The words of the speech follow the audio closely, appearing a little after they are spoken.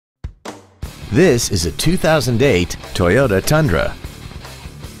This is a 2008 Toyota Tundra.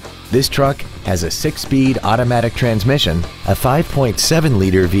 This truck has a 6-speed automatic transmission, a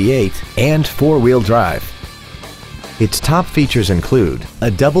 5.7-liter V8, and 4-wheel drive. Its top features include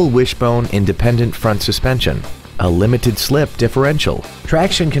a double wishbone independent front suspension, a limited slip differential,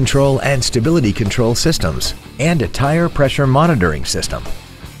 traction control and stability control systems, and a tire pressure monitoring system.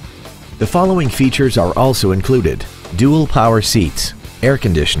 The following features are also included: dual power seats, air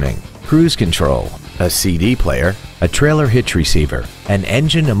conditioning, cruise control, a CD player, a trailer hitch receiver, an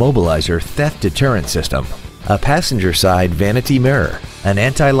engine immobilizer theft deterrent system, a passenger side vanity mirror, an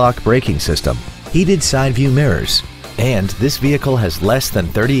anti-lock braking system, heated side view mirrors, and this vehicle has less than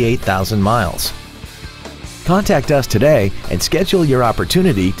 38,000 miles. Contact us today and schedule your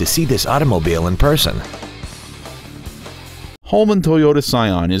opportunity to see this automobile in person. Holman Toyota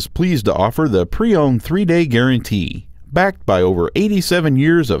Scion is pleased to offer the pre-owned 3-day guarantee. Backed by over 87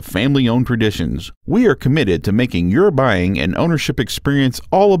 years of family-owned traditions, we are committed to making your buying and ownership experience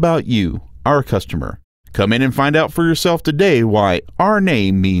all about you, our customer. Come in and find out for yourself today why our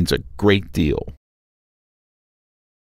name means a great deal.